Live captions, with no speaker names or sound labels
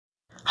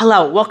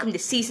Hello, welcome to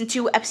Season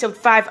 2, Episode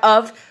 5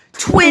 of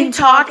Twin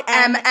Talk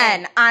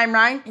MN. I'm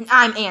Ryan. And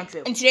I'm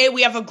Andrew. And today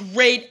we have a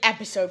great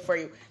episode for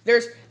you.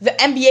 The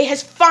NBA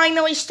has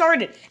finally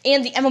started,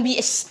 and the MLB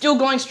is still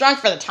going strong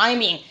for the time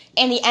being.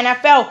 And the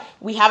NFL,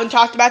 we haven't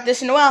talked about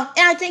this in a while,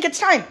 and I think it's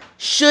time.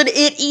 Should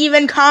it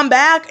even come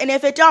back? And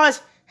if it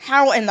does,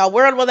 how in the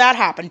world will that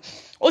happen?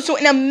 Also,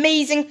 an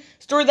amazing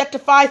story that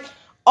defies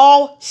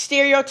all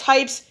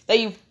stereotypes that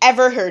you've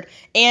ever heard.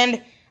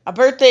 And a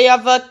birthday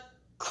of a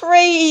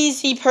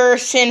crazy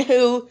person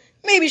who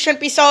maybe shouldn't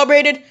be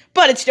celebrated,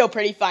 but it's still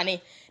pretty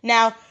funny.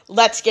 Now,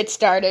 let's get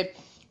started.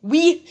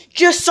 We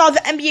just saw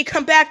the NBA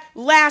come back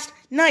last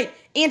night.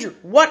 Andrew,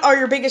 what are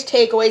your biggest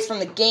takeaways from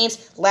the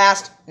games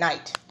last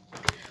night?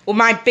 Well,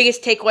 my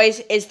biggest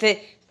takeaways is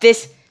that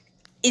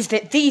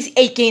these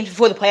 8 games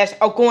before the playoffs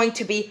are going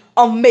to be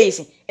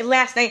amazing. And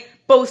last night,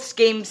 both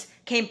games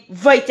came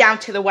right down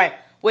to the wire,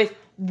 with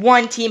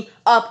one team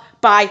up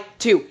by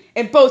 2.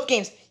 In both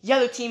games, the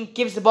other team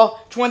gives the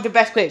ball to one of their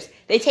best players.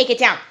 They take it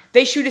down.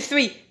 They shoot a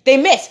 3. They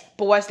miss.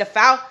 But was the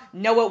foul?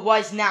 No, it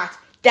was not.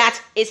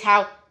 That is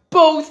how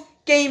both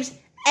games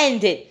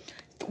ended.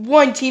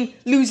 One team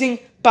losing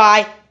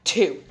by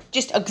 2.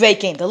 Just a great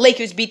game. The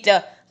Lakers beat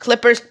the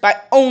Clippers by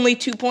only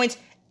 2 points,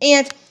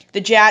 and the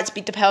Jazz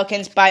beat the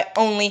Pelicans by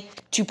only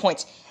 2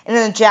 points. And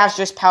then the Jazz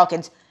versus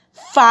Pelicans,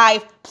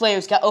 5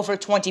 players got over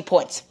 20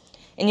 points.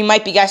 And you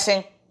might be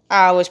guessing,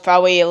 it was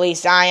probably at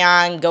least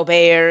Zion,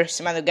 Gobert,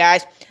 some other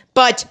guys.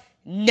 But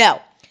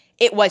no,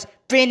 it was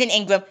Brandon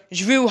Ingram,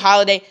 Jrue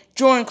Holiday,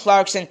 Jordan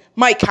Clarkson,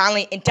 Mike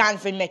Conley, and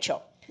Donovan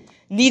Mitchell.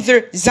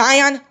 Neither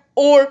Zion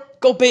or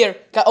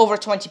Gobert got over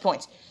 20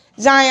 points.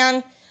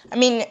 Zion,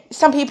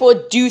 some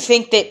people do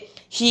think that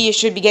he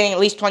should be getting at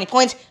least 20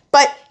 points,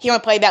 but he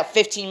only played about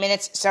 15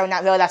 minutes, so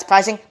not really that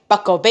surprising.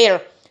 But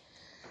Gobert,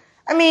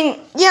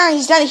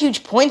 he's not a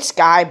huge points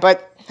guy,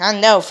 but I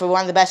don't know, for one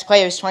of the best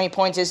players, 20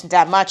 points isn't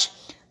that much.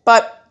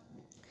 But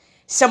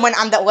someone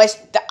on that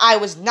list that I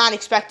was not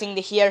expecting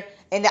to hear,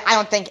 and that I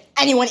don't think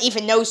anyone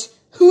even knows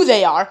who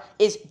they are,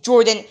 is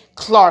Jordan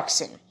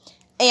Clarkson.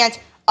 And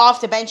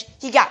off the bench,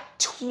 he got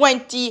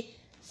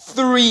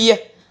 23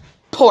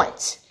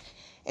 points.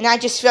 And I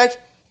just feel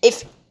like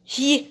if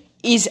he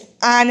is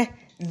on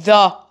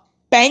the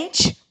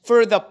bench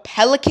for the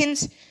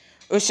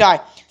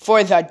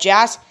for the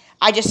Jazz,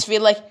 I just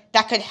feel like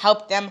that could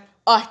help them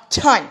a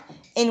ton.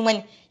 And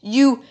when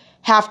you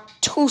have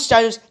 2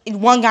 starters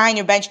and 1 guy on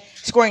your bench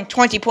scoring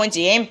 20 points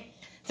a game,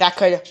 that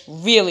could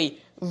really,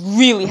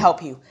 really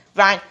help you.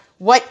 Ryan,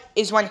 what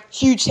is one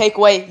huge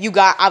takeaway you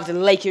got out of the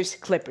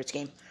Lakers-Clippers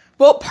game?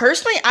 Well,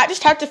 personally, I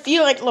just have to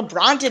feel like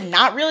LeBron did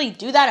not really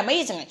do that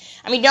amazingly.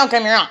 Don't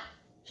get me wrong.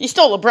 He's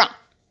still LeBron.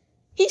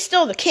 He's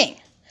still the king.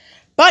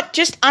 But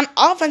just on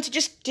offense, it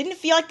just didn't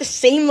feel like the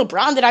same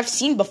LeBron that I've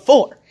seen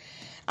before.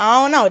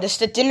 I don't know.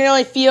 It didn't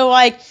really feel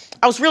like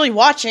I was really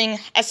watching,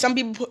 as some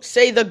people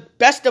say, the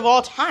best of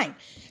all time.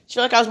 I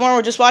feel like I was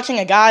more just watching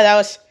a guy that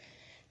was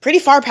pretty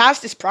far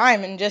past his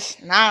prime and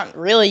just not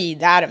really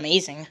that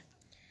amazing.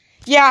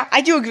 Yeah,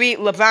 I do agree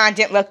LeBron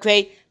didn't look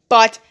great,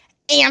 but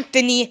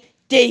Anthony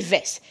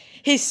Davis,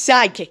 his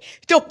sidekick,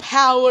 the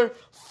power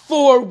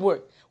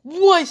forward,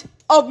 was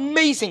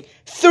amazing.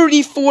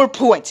 34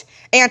 points.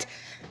 And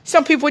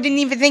some people didn't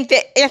even think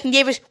that Anthony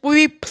Davis would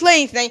be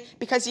playing tonight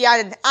because he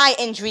had an eye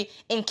injury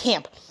in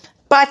camp.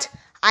 But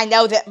I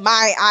know that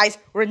my eyes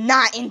were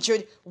not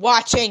injured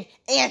watching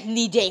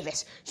Anthony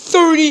Davis.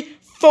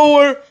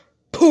 34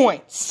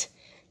 points.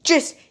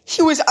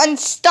 He was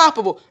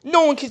unstoppable.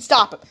 No one could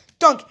stop him.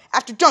 Dunk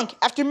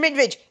after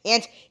mid-range.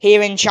 And he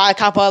even shot a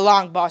couple of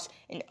long balls.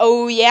 And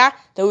oh yeah,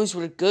 those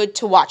were good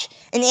to watch.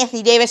 And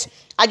Anthony Davis,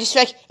 I just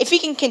feel like if he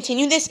can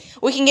continue this,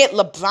 we can get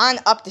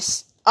LeBron up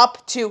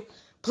to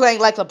playing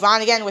like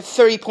LeBron again with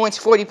 30 points,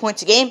 40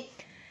 points a game.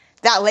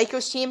 That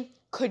Lakers team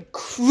could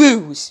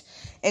cruise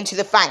into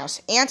the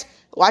finals. And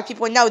a lot of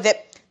people know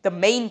that the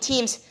main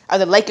teams are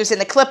the Lakers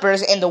and the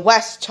Clippers in the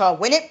West to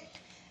win it.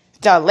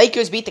 The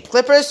Lakers beat the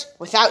Clippers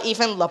without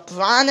even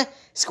LeBron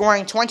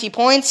scoring 20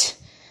 points.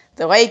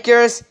 The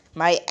Lakers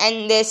might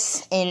end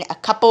this in a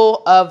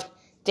couple of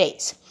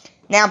days.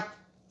 Now,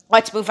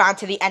 let's move on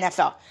to the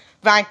NFL.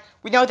 Ryan,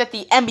 we know that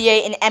the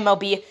NBA and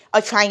MLB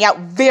are trying out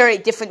very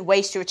different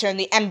ways to return.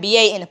 The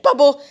NBA in a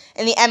bubble,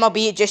 and the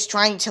MLB just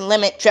trying to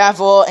limit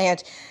travel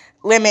and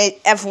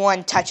limit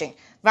everyone touching.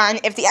 Ryan,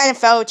 if the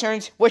NFL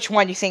returns, which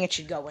one do you think it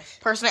should go with?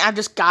 Personally, I've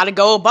just got to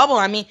go a bubble.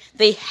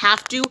 They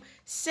have to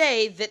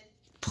say that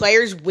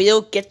players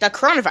will get the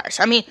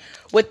coronavirus.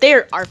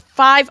 There are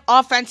 5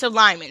 offensive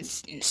linemen,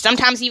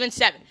 sometimes even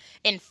 7,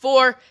 and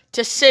 4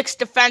 to 6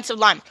 defensive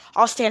linemen,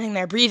 all standing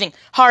there breathing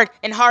hard,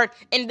 and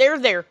they're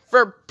there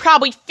for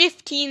probably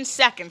 15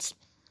 seconds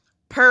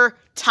per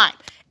time.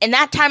 And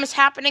that time is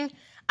happening,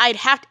 and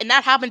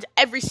that happens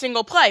every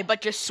single play,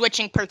 but just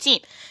switching per team.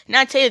 And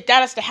I'd say that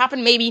has to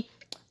happen maybe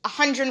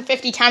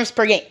 150 times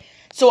per game.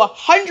 So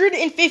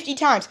 150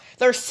 times,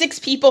 there are 6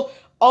 people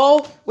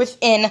all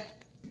within,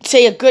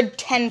 say, a good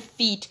 10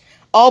 feet,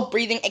 all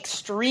breathing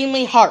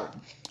extremely hard.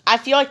 I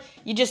feel like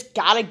you just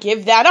gotta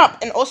give that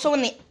up. And also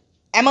in the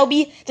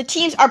MLB, the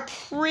teams are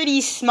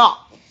pretty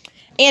small.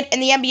 And in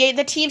the NBA,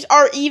 the teams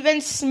are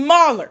even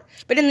smaller.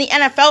 But in the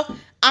NFL,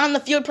 on the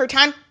field per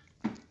time,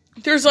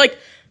 there's like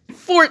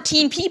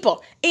 14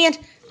 people. And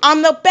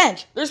on the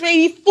bench, there's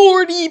maybe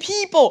 40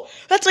 people.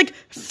 That's like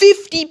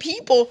 50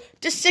 people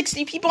to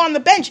 60 people on the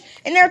bench.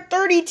 And there are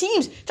 30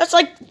 teams. That's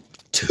like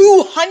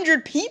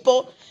 200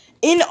 people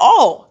in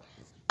all.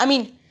 I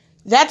mean,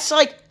 that's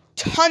like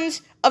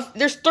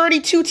there's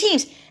 32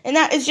 teams. And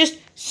that is just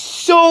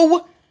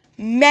so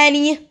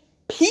many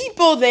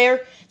people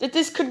there that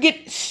this could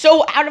get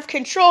so out of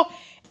control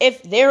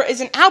if there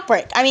is an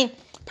outbreak. I mean,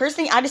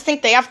 personally, I just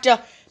think they have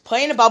to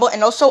play in a bubble.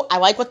 And also, I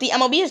like what the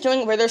MLB is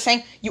doing, where they're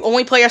saying you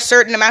only play a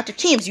certain amount of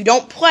teams. You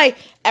don't play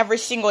every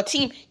single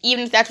team,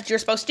 even if that's what you're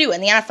supposed to do.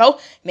 In the NFL,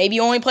 maybe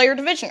you only play your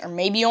division, or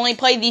maybe you only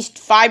play these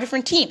 5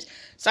 different teams.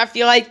 So I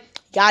feel like you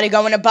got to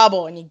go in a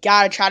bubble, and you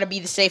got to try to be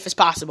the safest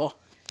possible.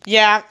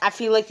 Yeah, I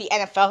feel like the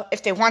NFL,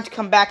 if they want to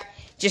come back,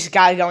 just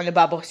got to go in the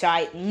bubble.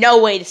 So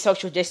no way to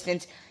social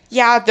distance.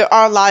 Yeah, there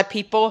are a lot of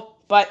people,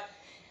 but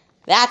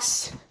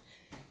that's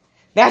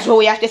what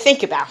we have to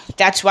think about.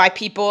 That's why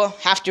people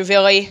have to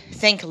really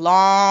think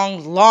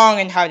long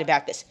and hard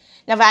about this.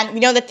 Now, Van, we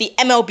know that the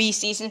MLB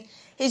season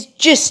has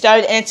just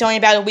started, and it's only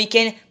about a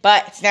weekend,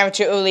 but it's never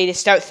too early to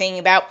start thinking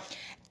about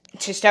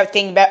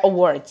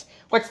awards.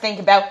 Let's think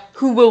about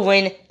who will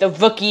win the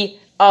Rookie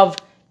of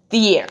the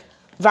Year.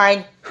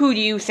 Ryan, who do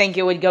you think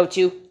it would go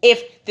to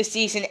if the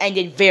season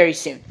ended very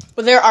soon?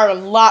 Well, there are a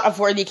lot of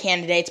worthy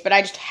candidates, but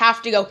I just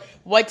have to go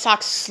White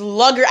Sox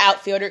slugger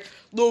outfielder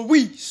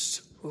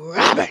Luis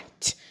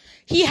Robert.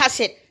 He has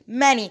hit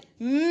many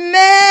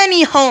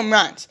home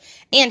runs,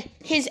 and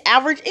his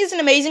average isn't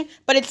amazing,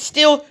 but it's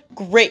still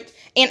great.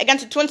 And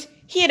against the Twins,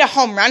 he hit a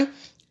home run,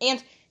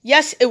 and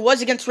yes, it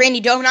was against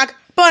Randy Dobnak,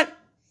 but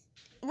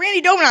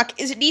Randy Dobnak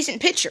is a decent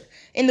pitcher,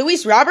 and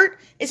Luis Robert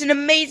is an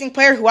amazing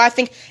player who I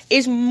think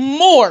is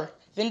more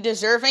than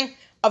deserving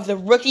of the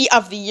Rookie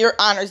of the Year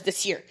honors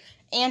this year.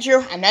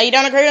 Andrew, I know you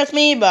don't agree with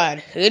me, but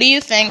who do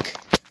you think?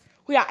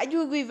 Well, yeah, I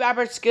do agree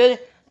Robert's good,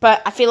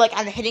 but I feel like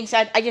on the hitting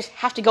side, I just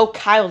have to go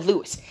Kyle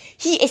Lewis.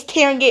 He is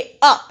tearing it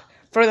up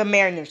for the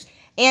Mariners,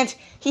 and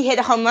he hit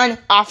a home run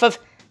off of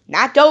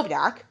not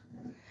Dobnak,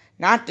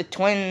 not the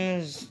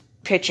Twins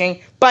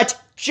pitching, but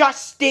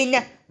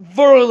Justin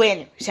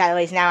Verlander, who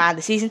sadly is now out of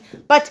the season,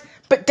 but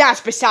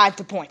that's beside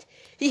the point.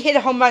 He hit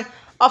a home run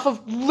off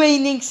of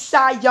reigning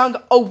Cy Young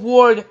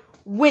Award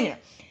winner.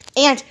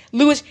 And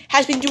Lewis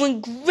has been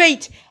doing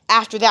great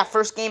after that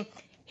first game,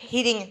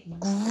 hitting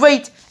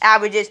great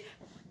averages,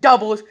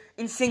 doubles,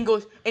 and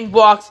singles, and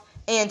walks,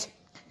 and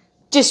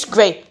just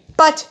great.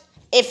 But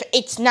if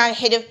it's not a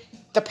hitter,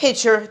 the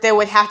pitcher that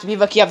would have to be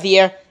Rookie of the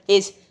Year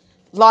is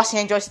Los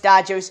Angeles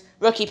Dodgers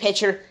rookie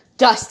pitcher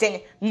Dustin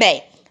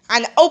May.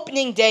 On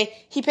opening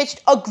day, he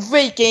pitched a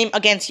great game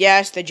against,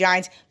 the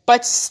Giants,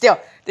 but still,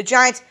 the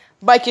Giants,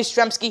 Mike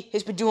Yastrzemski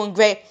has been doing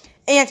great,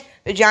 and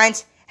the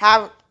Giants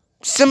have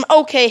some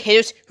okay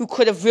hitters who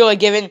could have really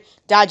given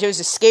Dodgers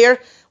a scare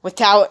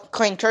without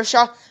Clayton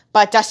Kershaw,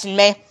 but Dustin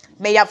May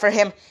made up for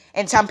him,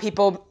 and some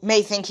people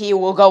may think he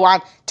will go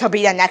on to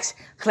be the next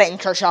Clayton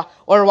Kershaw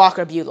or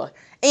Walker Buehler.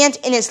 And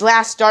in his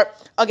last start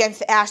against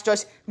the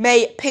Astros,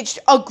 May pitched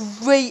a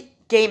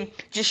great game,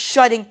 just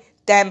shutting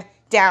them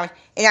down,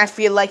 and I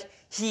feel like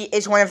he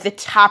is one of the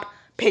top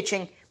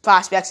pitching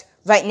prospects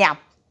right now.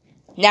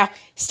 Now,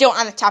 still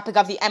on the topic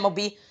of the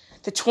MLB,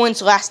 the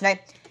Twins last night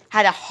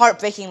had a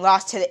heartbreaking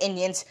loss to the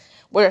Indians,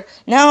 where,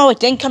 no, it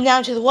didn't come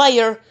down to the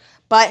wire,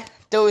 but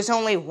there was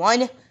only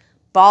one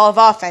ball of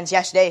offense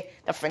yesterday,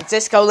 the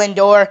Francisco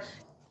Lindor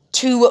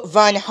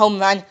 2-run home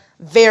run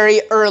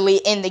very early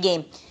in the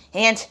game.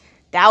 And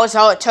that was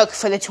all it took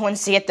for the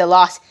Twins to get the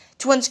loss.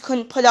 Twins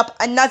couldn't put up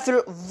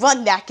another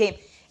run that game,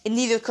 and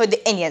neither could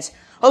the Indians.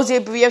 Jose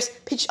Barrios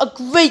pitched a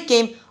great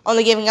game,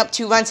 only giving up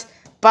 2 runs,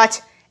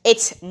 but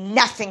it's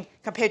nothing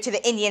compared to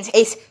the Indians'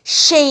 ace,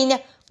 Shane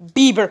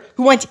Bieber,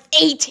 who went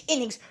 8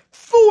 innings,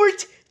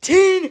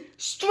 14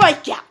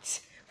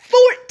 strikeouts.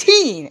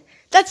 14!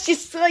 That's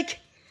just like,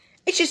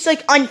 it's just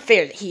like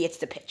unfair that he hits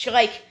the pitch.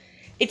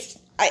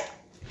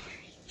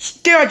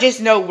 There are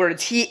just no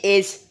words. He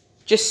is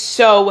just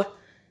so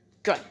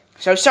good.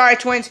 So sorry,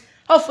 Twins.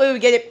 Hopefully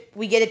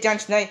we get it done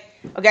tonight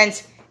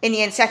against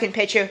Indians' second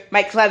pitcher,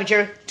 Mike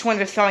Clevenger. Twins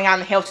are throwing on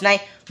the hill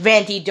tonight.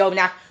 Randy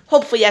Dobnak.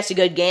 Hopefully that's a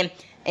good game.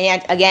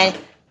 And again,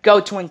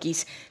 go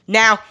Twinkies.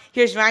 Now,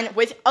 here's Ryan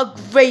with a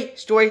great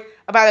story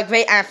about a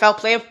great NFL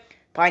player,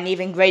 but an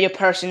even greater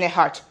person at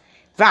heart.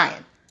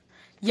 Ryan.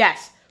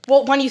 Yes.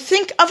 Well, when you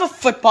think of a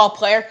football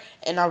player,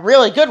 and a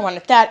really good one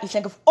at that, you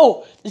think of,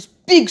 this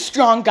big,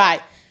 strong guy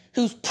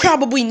who's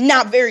probably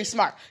not very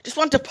smart. Just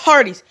went to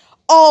parties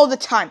all the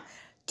time.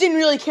 Didn't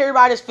really care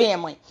about his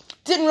family.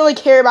 Didn't really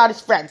care about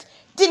his friends.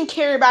 Didn't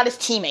care about his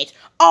teammates.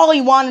 All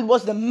he wanted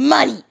was the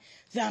money.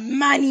 The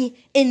money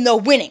in the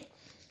winning.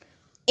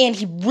 And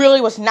he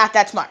really was not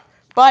that smart.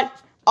 But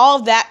all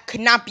of that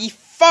could not be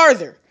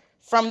farther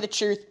from the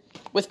truth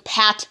with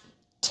Pat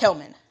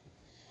Tillman.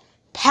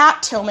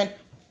 Pat Tillman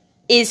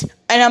is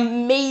an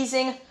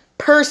amazing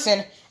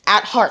person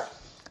at heart.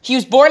 He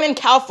was born in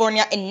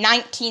California in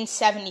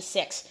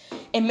 1976.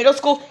 In middle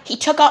school, he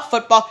took up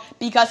football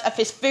because of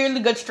his fairly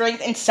good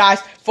strength and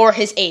size for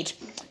his age.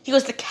 He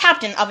was the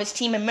captain of his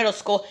team in middle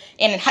school,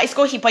 and in high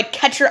school, he played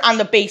catcher on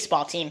the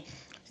baseball team.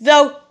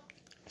 Though,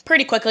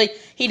 pretty quickly,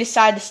 he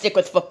decided to stick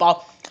with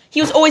football.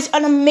 He was always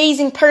an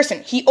amazing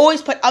person. He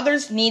always put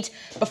others' needs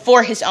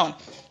before his own.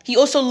 He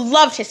also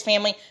loved his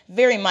family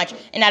very much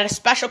and had a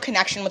special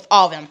connection with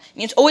all of them.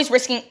 He was always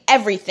risking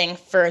everything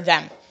for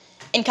them.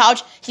 In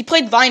college, he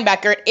played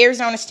linebacker at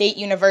Arizona State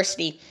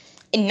University.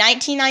 In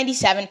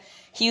 1997,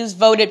 he was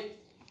voted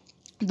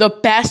the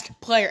best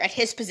player at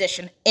his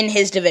position in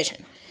his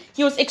division.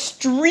 He was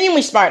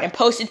extremely smart and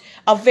posted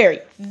a very,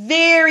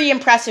 very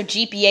impressive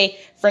GPA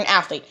for an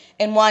athlete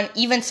and won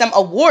even some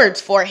awards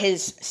for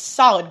his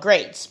solid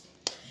grades.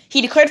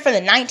 He declared for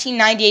the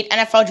 1998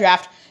 NFL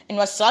Draft and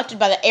was selected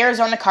by the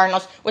Arizona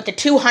Cardinals with the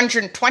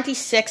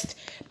 226th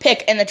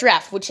pick in the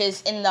draft, which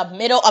is in the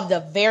middle of the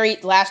very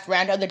last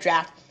round of the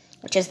draft,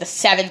 which is the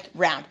 7th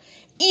round.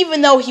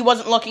 Even though he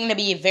wasn't looking to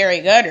be very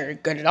good or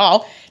good at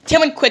all,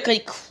 Tillman quickly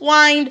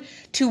climbed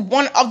to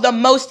one of the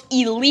most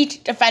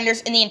elite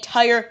defenders in the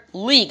entire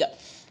league.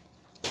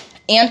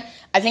 And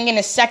I think in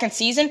his second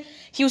season,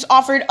 he was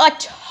offered a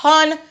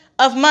ton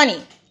of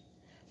money.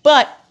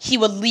 But he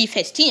would leave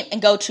his team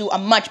and go to a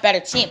much better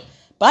team.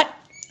 But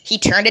he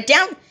turned it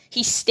down.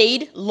 He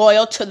stayed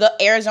loyal to the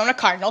Arizona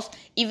Cardinals,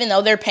 even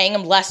though they're paying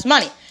him less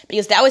money.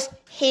 Because that was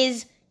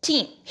his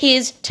team,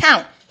 his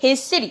town,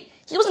 his city.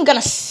 He wasn't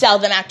going to sell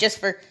them out just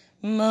for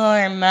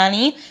more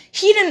money.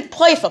 He didn't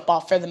play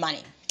football for the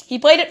money. He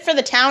played it for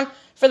the town,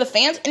 for the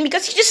fans, and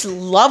because he just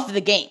loved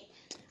the game.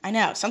 I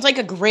know, sounds like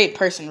a great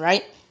person,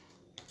 right?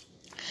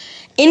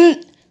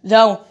 In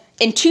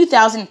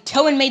 2000,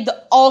 Tillman made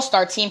the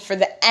All-Star team for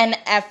the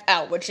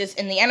NFL, which is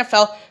in the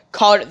NFL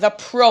called the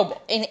Pro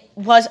Bowl, and it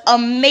was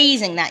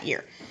amazing that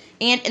year.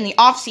 And in the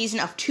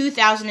offseason of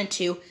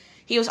 2002,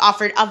 he was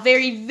offered a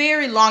very,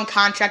 very long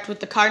contract with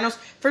the Cardinals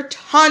for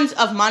tons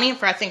of money,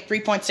 for I think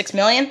 $3.6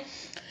 million.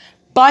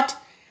 But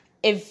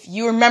if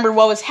you remember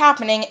what was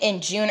happening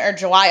in June or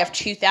July of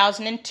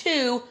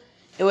 2002,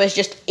 it was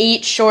just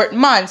 8 short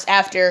months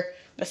after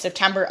the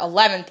September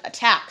 11th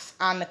attacks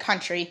on the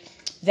country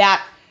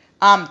that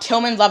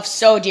Tillman loved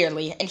so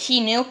dearly. And he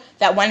knew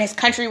that when his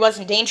country was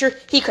in danger,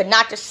 he could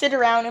not just sit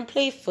around and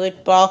play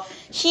football.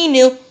 He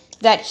knew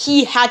that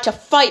he had to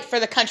fight for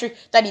the country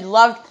that he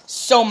loved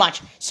so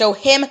much. So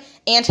him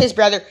and his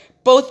brother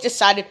both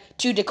decided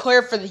to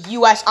declare for the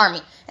U.S.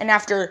 Army. And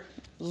after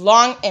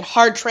long and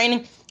hard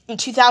training, in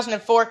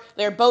 2004,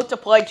 they were both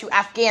deployed to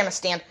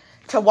Afghanistan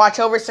to watch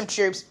over some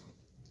troops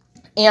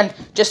and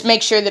just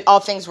make sure that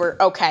all things were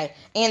okay.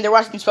 And there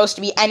wasn't supposed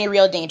to be any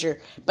real danger.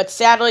 But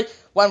sadly,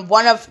 when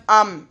one of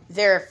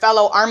their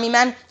fellow army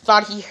men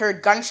thought he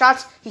heard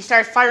gunshots, he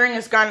started firing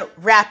his gun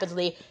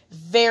rapidly,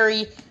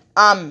 very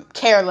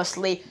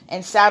carelessly,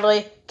 and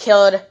sadly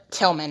killed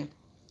Tillman.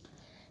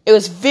 It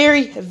was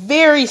very,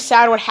 very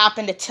sad what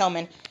happened to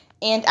Tillman.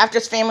 And after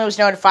his family was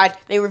notified,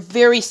 they were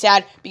very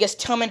sad because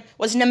Tillman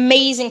was an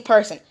amazing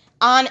person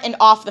on and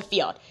off the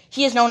field.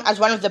 He is known as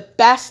one of the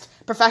best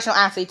professional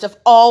athletes of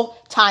all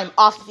time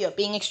off the field,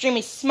 being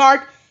extremely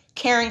smart,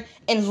 caring,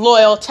 and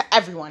loyal to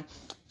everyone.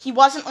 He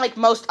wasn't like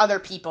most other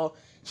people.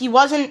 He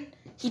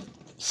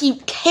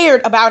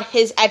cared about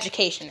his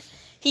education.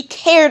 He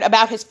cared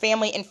about his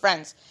family and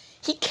friends.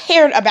 He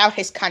cared about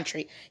his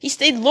country. He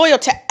stayed loyal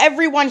to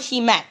everyone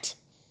he met.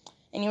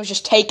 And he was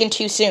just taken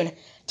too soon.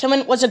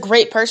 Tillman was a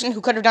great person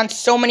who could have done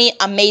so many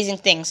amazing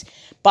things,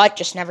 but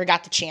just never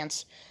got the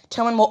chance.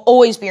 Tillman will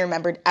always be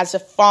remembered as a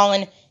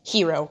fallen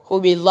hero who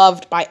will be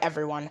loved by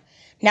everyone.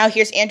 Now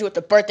here's Andrew with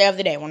the birthday of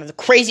the day, one of the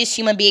craziest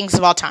human beings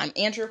of all time.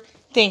 Andrew?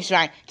 Thanks,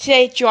 Ryan.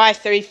 Today, July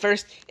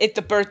 31st, is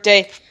the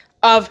birthday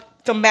of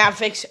the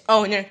Mavericks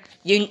owner.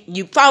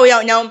 You probably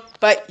don't know him,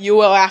 but you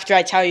will after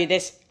I tell you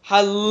this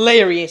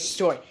hilarious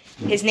story.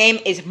 His name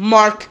is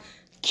Mark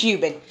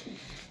Cuban.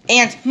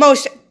 And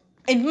most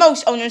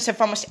owners of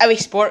almost every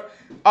sport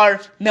are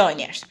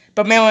millionaires.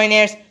 But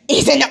millionaires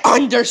is an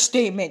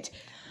understatement.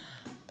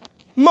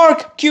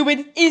 Mark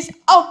Cuban is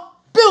a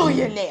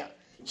billionaire.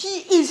 He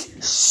is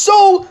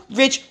so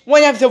rich,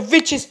 one of the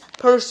richest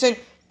person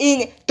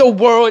in the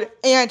world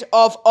and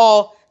of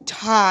all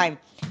time.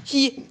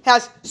 He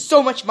has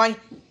so much money,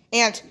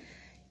 and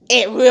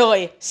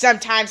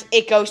sometimes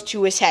it goes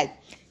to his head.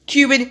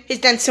 Cuban has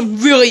done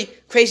some really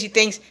crazy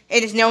things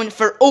and is known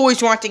for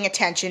always wanting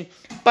attention,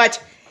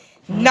 but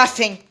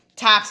nothing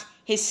tops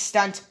his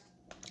stunt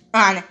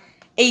on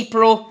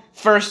April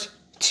 1st,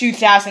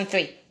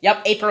 2003.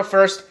 Yep, April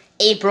 1st,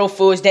 April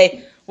Fool's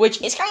Day, which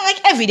is kind of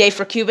like every day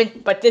for Cuban,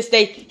 but this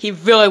day he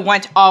really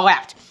went all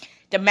out.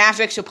 The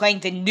Mavericks were playing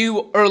the New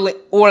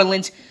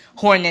Orleans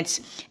Hornets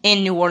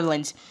in New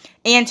Orleans,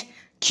 and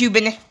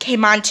Cuban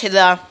came onto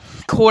the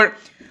court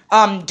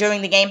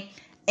during the game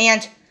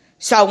and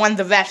saw one of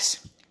the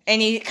refs,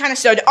 and he kind of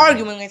started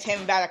arguing with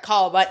him about a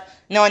call, but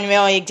no one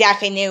really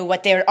exactly knew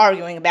what they were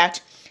arguing about.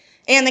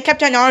 And they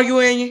kept on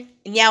arguing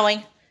and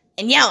yelling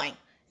and yelling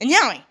and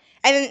yelling.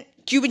 And then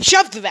Cuban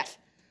shoved the ref.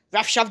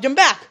 Ref shoved him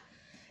back.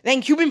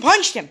 Then Cuban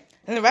punched him.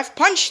 And the ref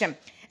punched him.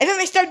 And then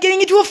they started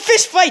getting into a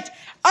fist fight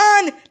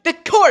on the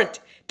court.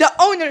 The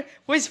owner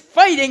was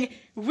fighting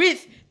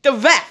with the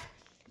ref.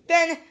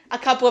 Then a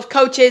couple of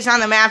coaches on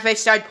the Mavericks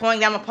started pulling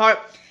them apart.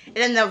 And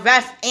then the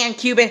ref and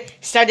Cuban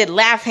started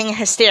laughing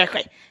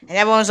hysterically. And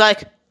everyone was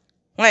like,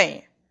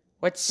 wait,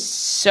 what's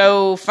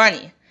so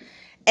funny?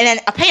 And then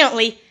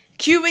apparently,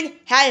 Cuban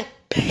had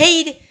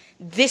paid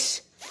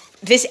this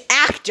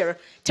actor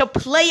to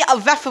play a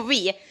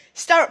referee,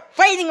 start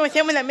fighting with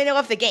him in the middle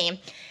of the game,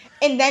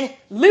 and then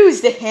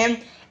lose to him,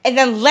 and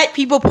then let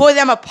people pull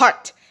them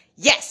apart.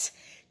 Yes,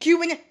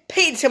 Cuban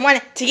paid someone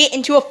to get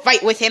into a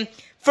fight with him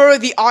for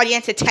the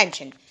audience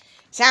attention.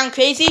 Sound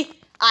crazy?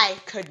 I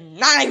could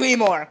not agree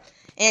more.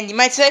 And you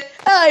might say,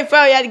 oh, he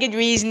probably had a good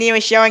reason he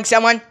was showing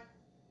someone.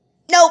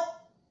 Nope,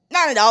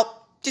 not at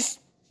all.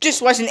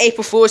 Just was an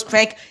April Fool's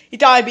prank. He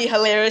thought it'd be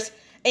hilarious.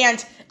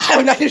 And I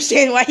don't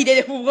understand why he did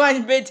it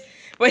one bit,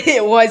 but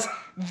it was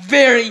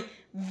very,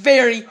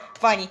 very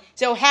funny.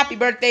 So happy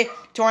birthday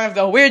to one of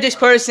the weirdest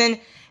person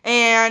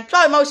and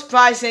probably most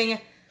surprising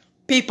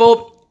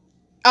people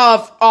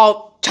of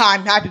all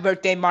time. Happy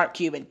birthday, Mark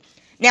Cuban.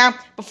 Now,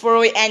 before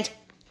we end,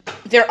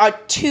 there are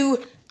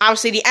two,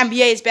 obviously the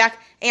NBA is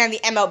back and the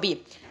MLB.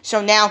 So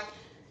now,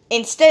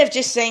 instead of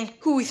just saying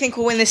who we think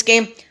will win this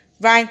game,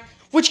 Ryan,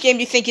 which game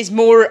do you think is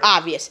more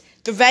obvious?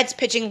 The Reds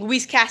pitching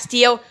Luis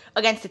Castillo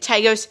against the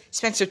Tigers'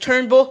 Spencer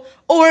Turnbull,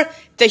 or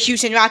the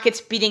Houston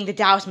Rockets beating the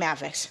Dallas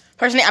Mavericks?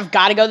 Personally, I've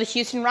got to go the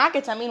Houston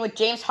Rockets. I mean, with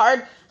James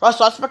Harden,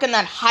 Russell Westbrook, and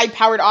that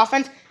high-powered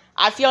offense,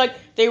 I feel like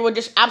they would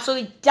just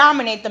absolutely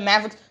dominate the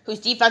Mavericks, whose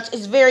defense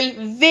is very,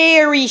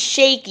 very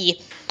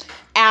shaky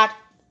on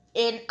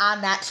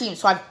that team.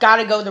 So I've got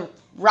to go the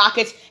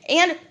Rockets,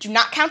 and do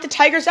not count the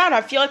Tigers out.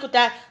 I feel like with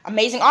that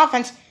amazing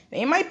offense,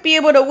 they might be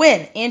able to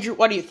win. Andrew,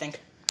 what do you think?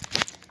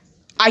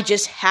 I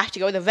just have to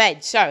go with the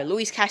Reds. Sorry,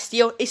 Luis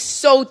Castillo is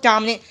so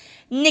dominant.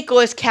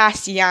 Nicholas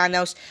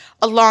Castellanos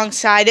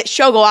alongside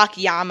Shogo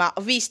Akiyama,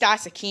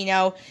 Aristas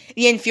Aquino,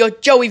 the infield,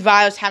 Joey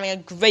Votto's having a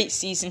great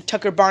season,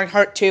 Tucker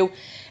Barnhart too.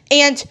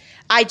 And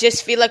I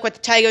just feel like with the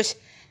Tigers,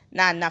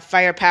 not enough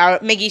firepower.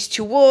 Miggy's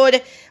too old,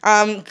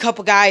 a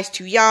couple guys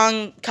too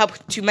young, couple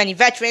too many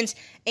veterans,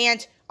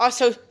 and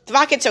also the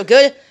Rockets are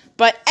good,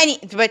 but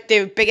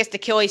their biggest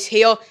Achilles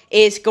heel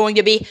is going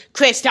to be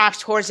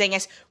Kristaps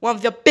Porzingis, one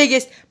of the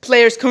biggest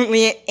players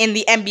currently in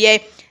the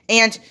NBA,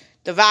 and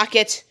the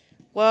Rockets.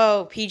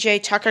 Whoa,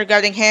 PJ Tucker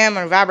guarding him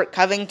or Robert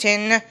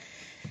Covington.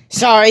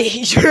 Sorry,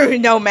 you're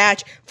no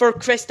match for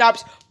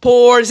Kristaps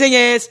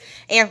Porzingis,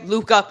 and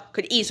Luka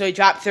could easily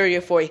drop 30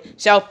 or 40.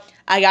 So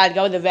I gotta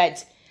go with the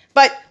Reds.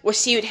 But we'll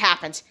see what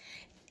happens.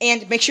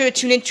 And make sure to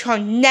tune in to our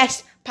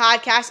next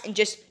podcast in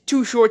just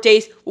 2 short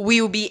days.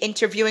 We will be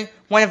interviewing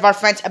one of our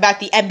friends about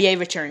the NBA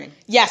returning.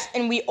 Yes,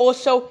 and we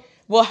also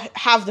will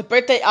have the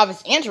birthday of,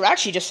 as Andrew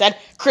actually just said,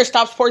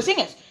 Kristaps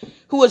Porzingis,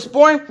 who was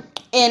born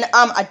in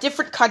a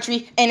different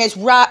country and has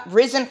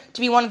risen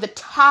to be one of the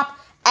top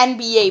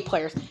NBA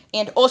players.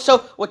 And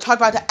also, we'll talk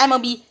about the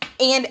MLB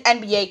and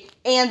NBA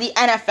and the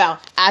NFL,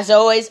 as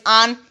always,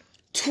 on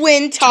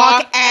Twin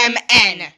Talk MN.